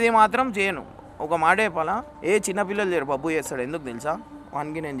కంటెంట్ లేది మాత్రం చేయను. ఒక మాట చెప్పాలా, ఏ చిన్నపిల్లలు లేరు, బబ్బు చేస్తాడు. ఎందుకు తెలుసా?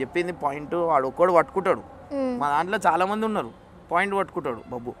 వానికి నేను చెప్పింది పాయింట్ వాడు ఒక్కడు పట్టుకుంటాడు. మా దాంట్లో చాలా మంది ఉన్నారు, పాయింట్ పట్టుకుంటాడు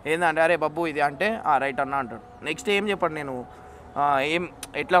బబ్బు. ఏంటంటే అరే బబ్బు ఇది అంటే రైట్ అన్న అంటాడు. నెక్స్ట్ ఏం చెప్పండి, నేను ఏం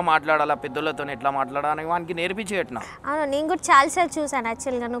ఎట్లా మాట్లాడాలా, పెద్దోళ్ళతో ఎట్లా మాట్లాడాలని వానికి నేర్పించి పెట్టినా. అవును, నేను కూడా చాలాసార్లు చూసాను.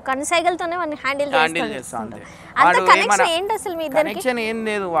 యాక్చువల్గా నువ్వు కన్సైగల్తోనే వాడిని హ్యాండిల్ చేస్తా. కనెక్షన్ ఏం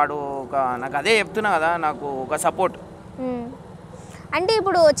లేదు. వాడు ఒక నాకు అదే చెప్తున్నా కదా, నాకు ఒక సపోర్ట్. అంటే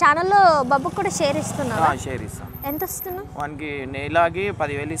ఇప్పుడు ఛానల్లో బబ్బుకు కూడా షేర్ ఇస్తున్నా? షేర్ ఇస్తాను. ఎంత ఇస్తున్నావు? వానికి నెలకి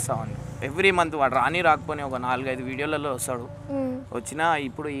 10,000 ఇస్తాను ఎవ్రీ మంత్. వాడు రాకపోయి ఒక 4-5 వీడియోలలో వస్తాడు. వచ్చినా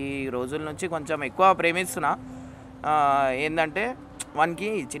ఇప్పుడు ఈ రోజుల నుంచి కొంచెం ఎక్కువ ప్రేమిస్తున్నా. ఏంటంటే వానికి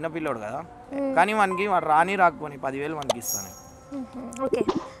చిన్నపిల్లోడు కదా, కానీ వాడు రాకపోయి 10,000 వానికి ఇస్తాను. ఓకే.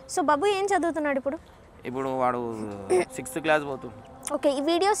 సో బబ్బు ఏం చదువుతున్నాడు ఇప్పుడు? ఇప్పుడు వాడు 6th క్లాస్ పోతుంది. ఓకే. ఈ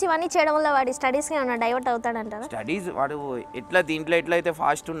వీడియోస్ ఇవన్నీ చేయడం వల్ల వాడి స్టడీస్కి ఏమైనా డైవర్ట్ అవుతాడంటారా? స్టడీస్ వాడు దీంట్లో ఎట్లయితే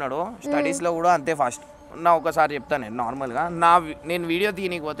ఫాస్ట్ ఉన్నాడో స్టడీస్లో కూడా అంతే ఫాస్ట్. ఒకసారి చెప్తాను నేను నార్మల్గా, నేను వీడియో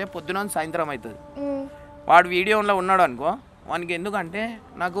తీయకపోతే పొద్దున సాయంత్రం అవుతుంది. వాడు వీడియోలో ఉన్నాడు అనుకో, వానికి ఎందుకంటే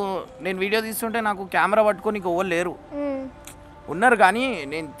నేను వీడియో తీస్తుంటే నాకు కెమెరా పట్టుకొని ఎవరు లేరు. ఉన్నారు కానీ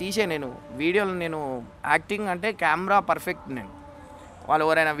నేను వీడియోలు నేను యాక్టింగ్ అంటే కెమెరా పర్ఫెక్ట్ నేను. వాళ్ళు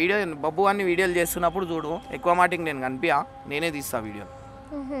ఎవరైనా వీడియో బబ్బు అన్ని వీడియోలు చేస్తున్నప్పుడు చూడు ఎక్కువ మాటికి నేను కనిపించా, నేనే తీస్తా వీడియో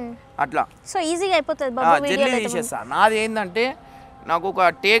అట్లా. సో ఈజీగా అయిపోతుంది జల్దీ తీసేస్తా. నాది ఏంటంటే నాకు ఒక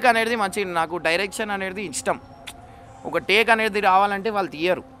టేక్ అనేది మంచి, నాకు డైరెక్షన్ అనేది ఇష్టం. ఒక టేక్ అనేది రావాలంటే వాళ్ళు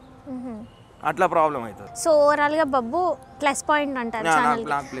తీయరు, అట్లా ప్రాబ్లం అవుతుంది. సో ఓవరాల్ గా బబ్బు ప్లస్ పాయింట్ అంటారు ఛానల్.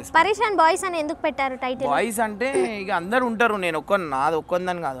 పరేషాన్ బాయ్స్ అని ఎందుకు పెట్టారు టైటిల్? బాయ్స్ అంటే ఇక అందరు ఉంటారు, నేను నాది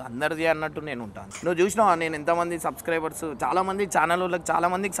ఒక్కొందని కాదు, అందరిది అన్నట్టు నేను ఉంటాను. నువ్వు చూసినావా నేను ఎంతమంది సబ్స్క్రైబర్స్, చాలా మంది ఛానల్ వాళ్ళకి చాలా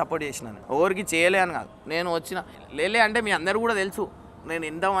మందికి సపోర్ట్ చేసినాను, ఎవరికి చేయలే అని కాదు. నేను వచ్చిన లేలే అంటే మీ అందరు కూడా తెలుసు నేను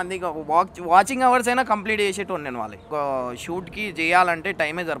ఎంతమందికి వాచింగ్ అవర్స్ అయినా కంప్లీట్ చేసేటోను నేను. వాళ్ళకి ఒక షూట్కి చేయాలంటే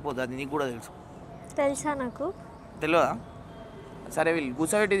టైమే సరిపోతుంది, అది నీకు కూడా తెలుసా? నాకు తెలియదా? సరే వీళ్ళు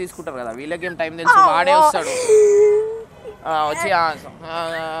కూర్చోబెట్టి తీసుకుంటారు కదా, వీళ్ళకేం టైం తెలుసు, వాడే వస్తాడు వచ్చి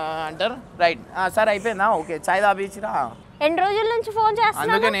అంటారు రైట్ సరే అయిపోయిందా ఓకే చాయ్ తాపించిరా. ఎన్ని రోజుల నుంచి ఫోన్ చేస్తా,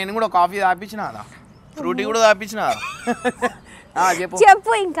 అందుకే నేను కూడా కాఫీ తాపించిన కదా, ఫ్రూటీ కూడా తాపించిన.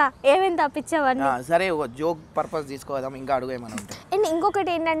 చెప్పు ఇంకా ఏమేమి తప్పించావని. సరే ఒక జోక్ పర్పస్ తీసుకోదాం, ఇంకా అడుగు ఏమన్నా ఉంటే. అండ్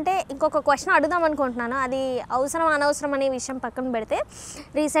ఇంకొకటి ఏంటంటే ఇంకొక క్వశ్చన్ అడుగుదాం అనుకుంటున్నాను, అది అవసరం అనవసరం అనే విషయం పక్కన పెడితే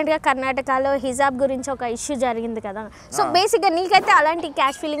రీసెంట్గా కర్ణాటకలో హిజాబ్ గురించి ఒక ఇష్యూ జరిగింది కదా. సో బేసిక్గా నీకైతే అలాంటి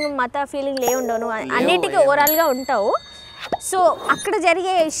క్యాష్ ఫీలింగ్ మత ఫీలింగ్ ఉండవు, నువ్వు అన్నిటికీ ఓవరాల్గా ఉంటావు. సో అక్కడ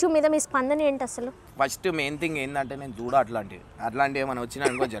జరిగే ఇష్యూ మీద మీ స్పందన ఏంటి అసలు? ఫస్ట్ మెయిన్ థింగ్ ఏంటంటే నేను చూడ అట్లాంటివి మనం వచ్చినా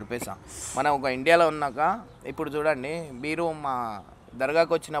అనుకో జరిపేసాం. మనం ఒక ఇండియాలో ఉన్నాక ఇప్పుడు చూడండి, మీరు మా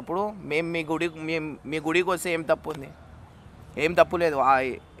దర్గాకి వచ్చినప్పుడు మేము మీ గుడికి వస్తే ఏం తప్పు ఉంది? ఏం తప్పు లేదు.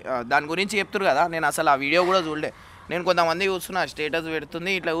 దాని గురించి చెప్తున్నారు కదా, నేను అసలు ఆ వీడియో కూడా చూడలే. నేను కొంతమంది చూస్తున్నా స్టేటస్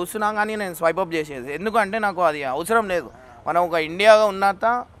పెడుతుంది ఇట్లా చూస్తున్నా కానీ నేను స్వైప్ అప్ చేసేది, ఎందుకంటే నాకు అది అవసరం లేదు. మనం ఒక ఇండియాగా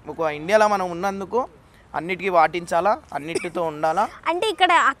ఒక ఇండియాలో మనం ఉన్నందుకు అన్నిటికీ పాటించాలా, అన్నిటితో ఉండాలా. అంటే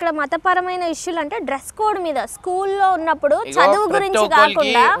అక్కడ మతపరమైన ఇష్యూలు అంటే డ్రెస్ కోడ్ మీద స్కూల్లో ఉన్నప్పుడు చదువు గురించి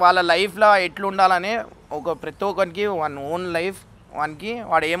కాకుండా వాళ్ళ లైఫ్లో ఎట్లా ఉండాలనే ప్రతి ఒక్కరికి ఓన్ లైఫ్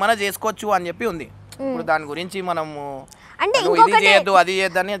వాడు ఏమైనా చేసుకోవచ్చు అని చెప్పి ఉంది. ఇప్పుడు దాని గురించి మనము అంటే అది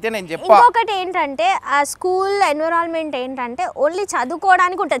చేయొద్దని అయితే నేను చెప్పా. ఇంకొకటి ఏంటంటే ఆ స్కూల్ ఎన్విరాన్మెంట్ ఏంటంటే ఓన్లీ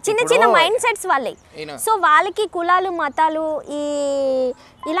చదువుకోవడానికి ఉంటుంది, చిన్న చిన్న మైండ్ సెట్స్ వాళ్ళే. సో వాళ్ళకి కులాలు మతాలు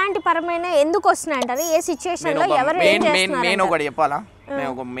ఇలాంటి పరమైన ఎందుకు వస్తున్నాయి అంటారు? ఏ సిచ్యువేషన్ లో ఎవరు మెయిన్ ఒకటి చెప్పాలా,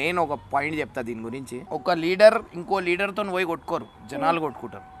 మెయిన్ ఒక పాయింట్ చెప్తా దీని గురించి. ఒక లీడర్ ఇంకో లీడర్తో పోయి కొట్టుకోరు, జనాలు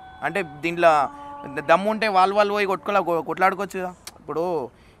కొట్టుకుంటారు. అంటే దీంట్లో దమ్ము ఉంటే వాళ్ళు పోయి కొట్లాడుకోవచ్చు కదా. ఇప్పుడు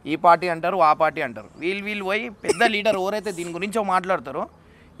ఈ పార్టీ అంటారు, ఆ పార్టీ అంటారు, వీళ్ళు పోయి పెద్ద లీడర్ ఎవరైతే దీని గురించో మాట్లాడతారో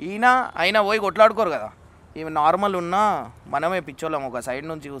ఆయన పోయి కొట్లాడుకోరు కదా. ఇవి నార్మల్ ఉన్నా మనమే పిచ్చోళ్ళం, ఒక సైడ్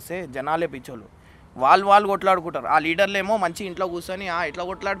నుంచి చూస్తే జనాలే పిచ్చోళ్ళు. వాళ్ళు కొట్లాడుకుంటారు, ఆ లీడర్లు ఏమో మంచి ఇంట్లో కూర్చొని ఎట్లా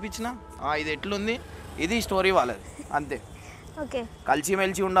కొట్లాడిపించినా ఇది ఎట్లుంది, ఇది స్టోరీ వాళ్ళది అంతే. ఓకే,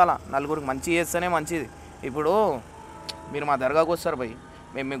 కలిసిమెలిసి ఉండాలా, నలుగురికి మంచి చేస్తేనే మంచిది. ఇప్పుడు మీరు మా దర్గాకు వస్తారు పోయి,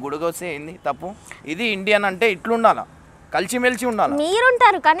 మేము మీ గుడికి వస్తే ఏంది తప్పు? ఇది ఇండియన్ అంటే ఇట్లుండాలా, కలిసిమెలిసి ఉండాలి.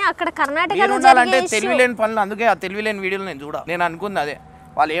 మీరుంటారు కానీ అక్కడ కర్ణాటకలో అంటే తెలివిలేని పనులు, అందుకే ఆ తెలివిలేని వీడియోలు నేను అనుకుంది అదే.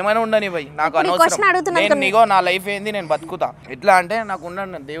 వాళ్ళు ఏమైనా ఉండని పోయి నాకు అనవసరం, నా లైఫ్ ఏంది, నేను బతుకుతా. ఎట్లా అంటే నాకు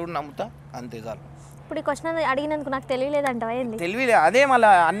ఉన్నాను, దేవుడు నమ్ముతా అంతే చాలు. ఇప్పుడు ఈ క్వశ్చన్ అడిగినందుకు నాకు తెలియలేదంటావా? తెలియలే, అదే మళ్ళీ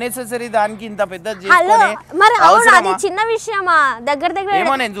అన్నెసెసరీ దానికి ఇంత పెద్ద చిన్న విషయమా? దగ్గర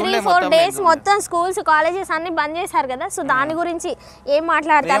 3-4 డేస్ మొత్తం స్కూల్స్ కాలేజెస్ అన్ని బంద్ చేశారు కదా. సో దాని గురించి ఏం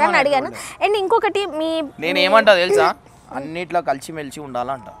మాట్లాడతారని అడిగాను. అండ్ ఇంకొకటి నేను ఏమంటా తెలుసా, అన్నిట్లో కలిసిమెలిసి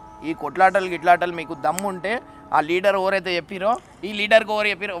ఉండాలంట. ఈ కొట్లాటలు మీకు దమ్ము ఉంటే ఆ లీడర్ ఎవరైతే చెప్పిరో, ఈ లీడర్కి ఎవరు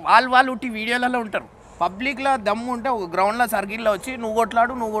చెప్పిరో వాళ్ళు ఉట్టి వీడియోలలో ఉంటారు. పబ్లిక్లో దమ్ము ఉంటే ఒక గ్రౌండ్లో సర్కిల్లో వచ్చి నువ్వు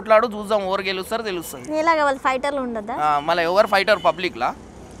కొట్లాడు చూద్దాం ఎవరు గెలుస్తారు తెలుస్తుంది. ఇలాగ వాళ్ళు ఫైటర్లు ఉండదా? మళ్ళీ ఎవరు ఫైటర్ పబ్లిక్లా?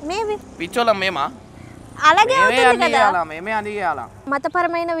 మేబీ పిచ్చోళ్ళం మేమా? అలాగే మేమే అది చేయాలా.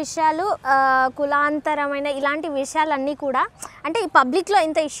 మతపరమైన విషయాలు, కులాంతరమైన ఇలాంటి విషయాలన్నీ కూడా అంటే ఈ పబ్లిక్లో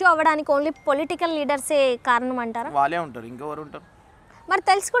ఇంత ఇష్యూ అవ్వడానికి ఓన్లీ పొలిటికల్ లీడర్సే కారణం అంటారా? వాళ్ళే ఉంటారు, ఇంకెవరు ఉంటారు? మరి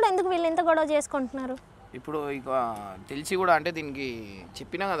తెలిసి కూడా ఎందుకు వీళ్ళు ఇంత గొడవ చేసుకుంటున్నారు? ఇప్పుడు ఇక తెలిసి కూడా అంటే దీనికి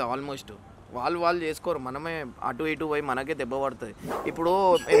చెప్పినా కదా, ఆల్మోస్ట్ వాళ్ళు చేసుకోరు, మనమే అటు ఇటు పోయి మనకే దెబ్బ పడుతుంది. ఇప్పుడు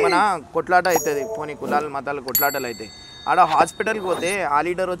ఏమైనా కొట్లాట అవుతుంది, పోనీ కులాలు మతాలు కొట్లాటలు అవుతాయి, ఆడ హాస్పిటల్కి పోతే ఆ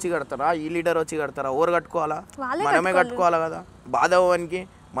లీడర్ వచ్చి కడతారా, ఈ లీడర్ వచ్చి కడతారా? ఎవరు కట్టుకోవాలా? మనమే కట్టుకోవాలా కదా. బాధ అవ్వడానికి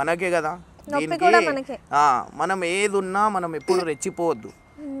మనకే కదా. దీనికి మనం ఏది ఉన్నా మనం ఎప్పుడు రెచ్చిపోవద్దు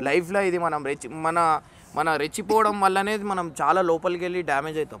లైఫ్లో. ఇది మన రెచ్చిపోవడం వల్లనే మనం చాలా లోపలికి వెళ్ళి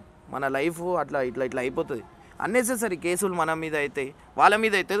డ్యామేజ్ అవుతాం. మన లైఫ్ ఇట్లా అయిపోతుంది. అన్నెసెసరీ కేసులు మన మీద అవుతాయి, వాళ్ళ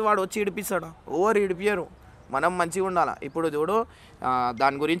మీద అవుతుంది, వాడు వచ్చి ఇడిపిస్తాడు. ఓవర్ ఇడిపియరు, మనం మంచిగా ఉండాలి. ఇప్పుడు చూడు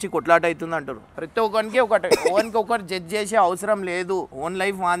దాని గురించి కొట్లాట అవుతుంది అంటారు, ప్రతి ఒక్కరికి ఒకరు జడ్జ్ చేసే అవసరం లేదు. ఓన్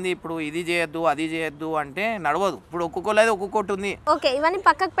లైఫ్ మాంది, ఇప్పుడు ఇది చేయొద్దు అది చేయొద్దు అంటే నడవదు. ఇప్పుడు ఒక్కొక్కలేదు ఒక్కొక్కటి ఉంది. ఓకే, ఇవన్నీ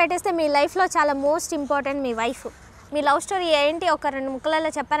పక్కకు పెట్టేస్తే మీ లైఫ్లో చాలా మోస్ట్ ఇంపార్టెంట్ మీ వైఫ్. మీ లవ్ స్టోరీ ఏంటి ఒక 2 ముక్కలలో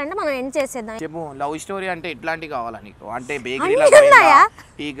చెప్పారంటే మనం ఎండ్ చేసేద్దాం. చెప్పు లవ్ స్టోరీ అంటే ఎట్లాంటివి కావాలా నీకు? అంటే అన్నీ బేకరీలో ఉన్నాయా?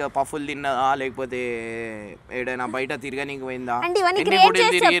 ఇక పఫుల్ తిన్నదా లేకపోతే ఏడైనా బయట తిరగనీకి పోయిందా? అంటే ఇవన్నీ ఎన్ని క్రియేట్ గుడిలు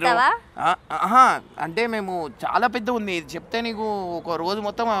చేసి తిరిగిర్రు? చెప్తావా? అంటే మేము చాలా పెద్ద ఉంది ఇది చెప్తే నీకు ఒక రోజు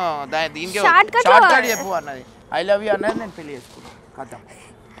మొత్తం దీనికి Short cut షార్ట్ లో- కట్ చెప్పు అన్నది. ఐ లవ్ యూ అన్నది, నేను పెళ్లి చేసుకున్నాను కథ.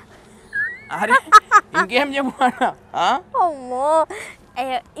 అరే ఇంకేం చెప్పు అన్న? అమ్మో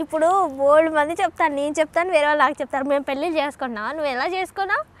ఇప్పుడు బోల్డ్ మంది చెప్తాను, నేను చెప్తాను, వేరే వాళ్ళు నాకు చెప్తారు. మేము పెళ్లి చేసుకున్నా, నువ్వు ఎలా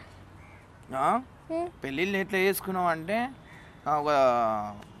చేసుకున్నావు? పెళ్ళిళ్ళు ఎట్లా చేసుకున్నావు అంటే ఒక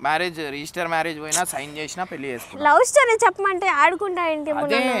మ్యారేజ్ రిజిస్టర్ మ్యారేజ్ పోయినా సైన్ చేసినా పెళ్లి చేసుకున్నా. లవ్ స్టోరీ చెప్పమంటే ఆడుకుంటా ఏంటి?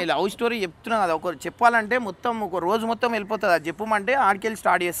 అదే లవ్ స్టోరీ చెప్తున్నా కదా, ఒక చెప్పాలంటే మొత్తం ఒక రోజు మొత్తం వెళ్ళిపోతుంది. అది చెప్పమంటే ఆడికెళ్ళి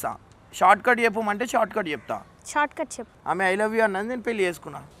స్టార్ట్ చేస్తా. షార్ట్ కట్ చెప్పమంటే షార్ట్ కట్ చెప్తా. షార్ట్ కట్ చెప్పు. ఆమె ఐ లవ్ యూ అన్నది, నేను పెళ్లి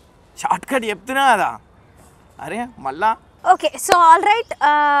చేసుకున్నా. షార్ట్ కట్ చెప్తున్నా కదా. అరే మళ్ళా ఓకే, సో ఆల్ రైట్.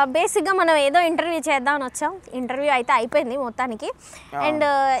 బేసిక్గా మనం ఏదో ఇంటర్వ్యూ చేద్దామని వచ్చాం. ఇంటర్వ్యూ అయితే అయిపోయింది మొత్తానికి. అండ్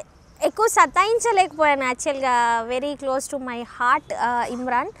ఎక్కువ సతాయించలేకపోయాను యాక్చువల్గా. Very close to my heart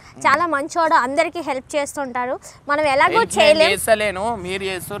Imran. చాలా మంచోడు, అందరికీ హెల్ప్ చేస్తుంటారు. మనం ఎలాగో చేయలేము. చేస్తలేను, మీరు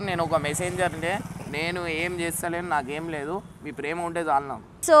చేస్తారు. నేను ఒక మెసెంజర్నే, నేను ఏం చేస్తలేను, నాకేం లేదు. మీ ప్రేమ ఉంటే చాలు.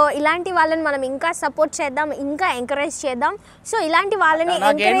 సో ఇలాంటి వాళ్ళని మనం ఇంకా సపోర్ట్ చేద్దాం, ఇంకా ఎంకరేజ్ చేద్దాం. సో ఇలాంటి వాళ్ళని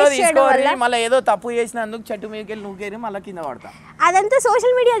ఎంకరేజ్ చేయడం వల్ల మళ్ళీ ఏదో తప్పు చేసినందుకు చెట్టు మీదకి వెళ్ళి నువ్వుకేరి మళ్ళీ కింద పడతా. అదంతా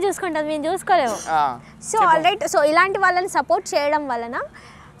సోషల్ మీడియా చూసుకుంటాం, మేము చూసుకోలేము. So all right. సో ఇలాంటి వాళ్ళని సపోర్ట్ చేయడం వలన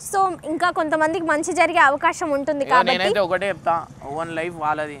సో ఇంకా కొంతమందికి మంచి జరిగే అవకాశం ఉంటుంది. కాబట్టి నేనైతే ఒకటే చెప్తా, ఓన్ లైఫ్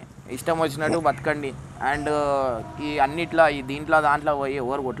వాళ్ళది, ఇష్టం వచ్చినట్టు బతకండి. అండ్ ఈ అన్నిట్లా ఈ దీంట్లో దాంట్లో పోయి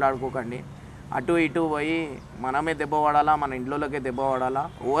ఎవరు కొట్లాడుకోకండి. అటు ఇటు పోయి మనమే దెబ్బ పడాలా, మన ఇంట్లోకే దెబ్బ పడాలా.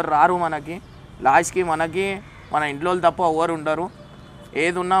 ఎవరు రారు మనకి. లాస్ట్కి మనకి మన ఇంట్లో తప్ప ఎవరు ఉండరు.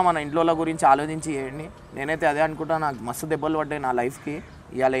 ఏది ఉన్నా మన ఇంట్లో గురించి ఆలోచించి చేయండి. నేనైతే అదే అనుకుంటా. నాకు మస్తు దెబ్బలు పడ్డాయి నా లైఫ్కి.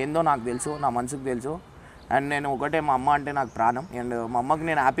 ఇవాళ ఏందో నాకు తెలుసు, నా మనసుకు తెలుసు. అండ్ నేను ఒకటే, మా అమ్మ అంటే నాకు ప్రాణం. అండ్ మా అమ్మకి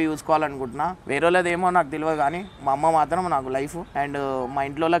నేను హ్యాపీ చూసుకోవాలనుకుంటున్నా. వేరే వాళ్ళది ఏమో నాకు తెలియదు, కానీ మా అమ్మ మాత్రం నాకు లైఫ్. అండ్ మా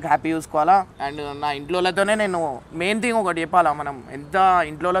ఇంట్లోకి హ్యాపీ చూసుకోవాలా. అండ్ నా ఇంట్లోతోనే నేను మెయిన్ థింగ్ ఒకటి చెప్పాలా, మనం ఎంత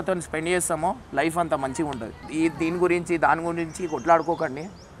ఇంట్లోతో స్పెండ్ చేస్తామో లైఫ్ అంత మంచిగా ఉంటుంది. దీని గురించి దాని గురించి కొట్లాడుకోకండి.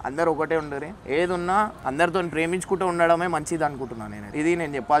 అందరు ఒకటే ఉండరు. ఏది ఉన్నా అందరితో ప్రేమించుకుంటూ ఉండడమే మంచిది అనుకుంటున్నాను నేను. ఇది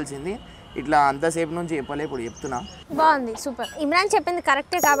నేను చెప్పాల్సింది. ఇట్లా అంతసేపు నుంచి చెప్పలే, ఇప్పుడు చెప్తున్నా. బాగుంది, సూపర్. ఇమ్రాన్ చెప్పింది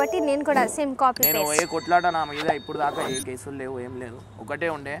కరెక్టే కాబట్టి నేను కూడా సేమ్ కాపీ. నేను ఏ కొట్లాట నా మీద ఇప్పుడు దాకా ఏ కేసులు లేవు, ఏం లేదు. ఒకటే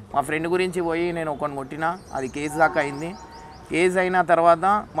ఉండే, మా ఫ్రెండ్ గురించి పోయి నేను ఒకరిని కొట్టినా, అది కేసు దాకా అయింది. కేసు అయిన తర్వాత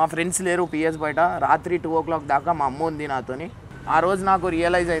మా ఫ్రెండ్స్ లేరు పిఎస్ బయట. రాత్రి 2 o'clock దాకా మా అమ్మ ఉంది నాతోని. ఆ రోజు నాకు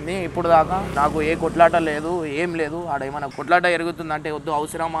రియలైజ్ అయింది, ఇప్పుడు దాకా నాకు ఏ కొట్లాట లేదు, ఏం లేదు. ఆడ ఏమైనా కొట్లాట జరుగుతుందంటే వద్దు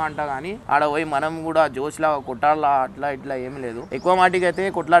అవసరమా అంట, కానీ ఆడ పోయి మనం కూడా జోష్లా కొట్టాలా అట్లా ఇట్లా ఏం లేదు. ఎక్కువ మాటికి అయితే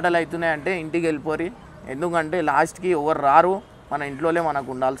కొట్లాటలు అవుతున్నాయి అంటే ఇంటికి వెళ్ళిపోరి. ఎందుకంటే లాస్ట్కి ఎవరు రారు, మన ఇంట్లోనే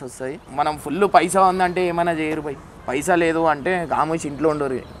మనకు ఉండాల్సి వస్తుంది. మనం ఫుల్ పైసా ఉందంటే ఏమైనా చేయరు పోయి, పైసా లేదు అంటే కామేసి ఇంట్లో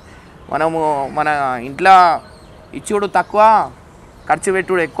ఉండరు. మనము మన ఇంట్లో ఇచ్చుడు తక్కువ, ఖర్చు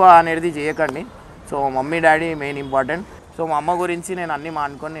పెట్టుడు ఎక్కువ అనేది చేయకండి. So mummy daddy main important. So మా అమ్మ గురించి నేను అన్నీ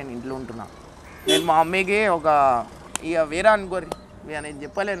మానుకొని నేను ఇంట్లో ఉంటున్నా. నేను మా మమ్మీకి ఒక ఇక వేరే అనుకోరి, నేను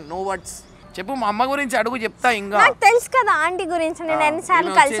చెప్పలేను, నో వర్డ్స్. చెప్పు మా అమ్మ గురించి అడుగు, చెప్తా. ఇంకా నాకు తెలుసు కదా ఆంటీ గురించి, నేను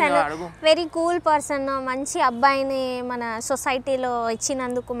ఎన్నిసార్లు కలిసాను. వెరీ కూల్ పర్సన్, మంచి అబ్బాయిని మన సొసైటీలో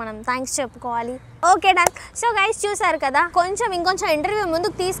ఇచ్చినందుకు మనం థ్యాంక్స్ చెప్పుకోవాలి. Okay done. సో గైస్ చూసారు కదా, ఇంకొంచెం ఇంటర్వ్యూ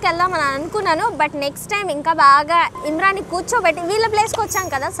ముందుకు తీసుకెళ్దామని అనుకున్నాను. బట్ నెక్స్ట్ టైం ఇంకా బాగా ఇమ్రాన్ని కూర్చోబెట్టి, వీళ్ళ ప్లేస్కి వచ్చాం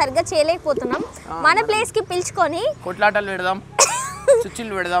కదా సరిగ్గా చేయలేకపోతున్నాం, మన ప్లేస్కి పిలుచుకొని కొట్లాటలు పెడదాం,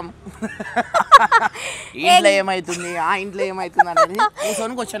 చుచ్చులు పెడదాం. ఇంట్లో ఏమైతుంది, ఆ ఇంట్లో ఏమైతుంది అనేది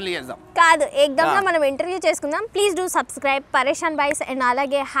క్వశ్చన్లు చేద్దాం. కాదు, ఏకదమ్గా మనం ఇంటర్వ్యూ చేసుకుందాం. ప్లీజ్ డూ సబ్స్క్రైబ్ పరేషాన్ బాయ్స్. అండ్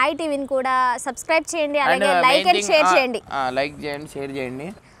అలాగే హై టీవీని కూడా సబ్స్క్రైబ్ చేయండి. అలాగే లైక్ అండ్ షేర్ చేయండి. లైక్ చేయండి, షేర్ చేయండి.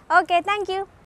 Okay, thank you.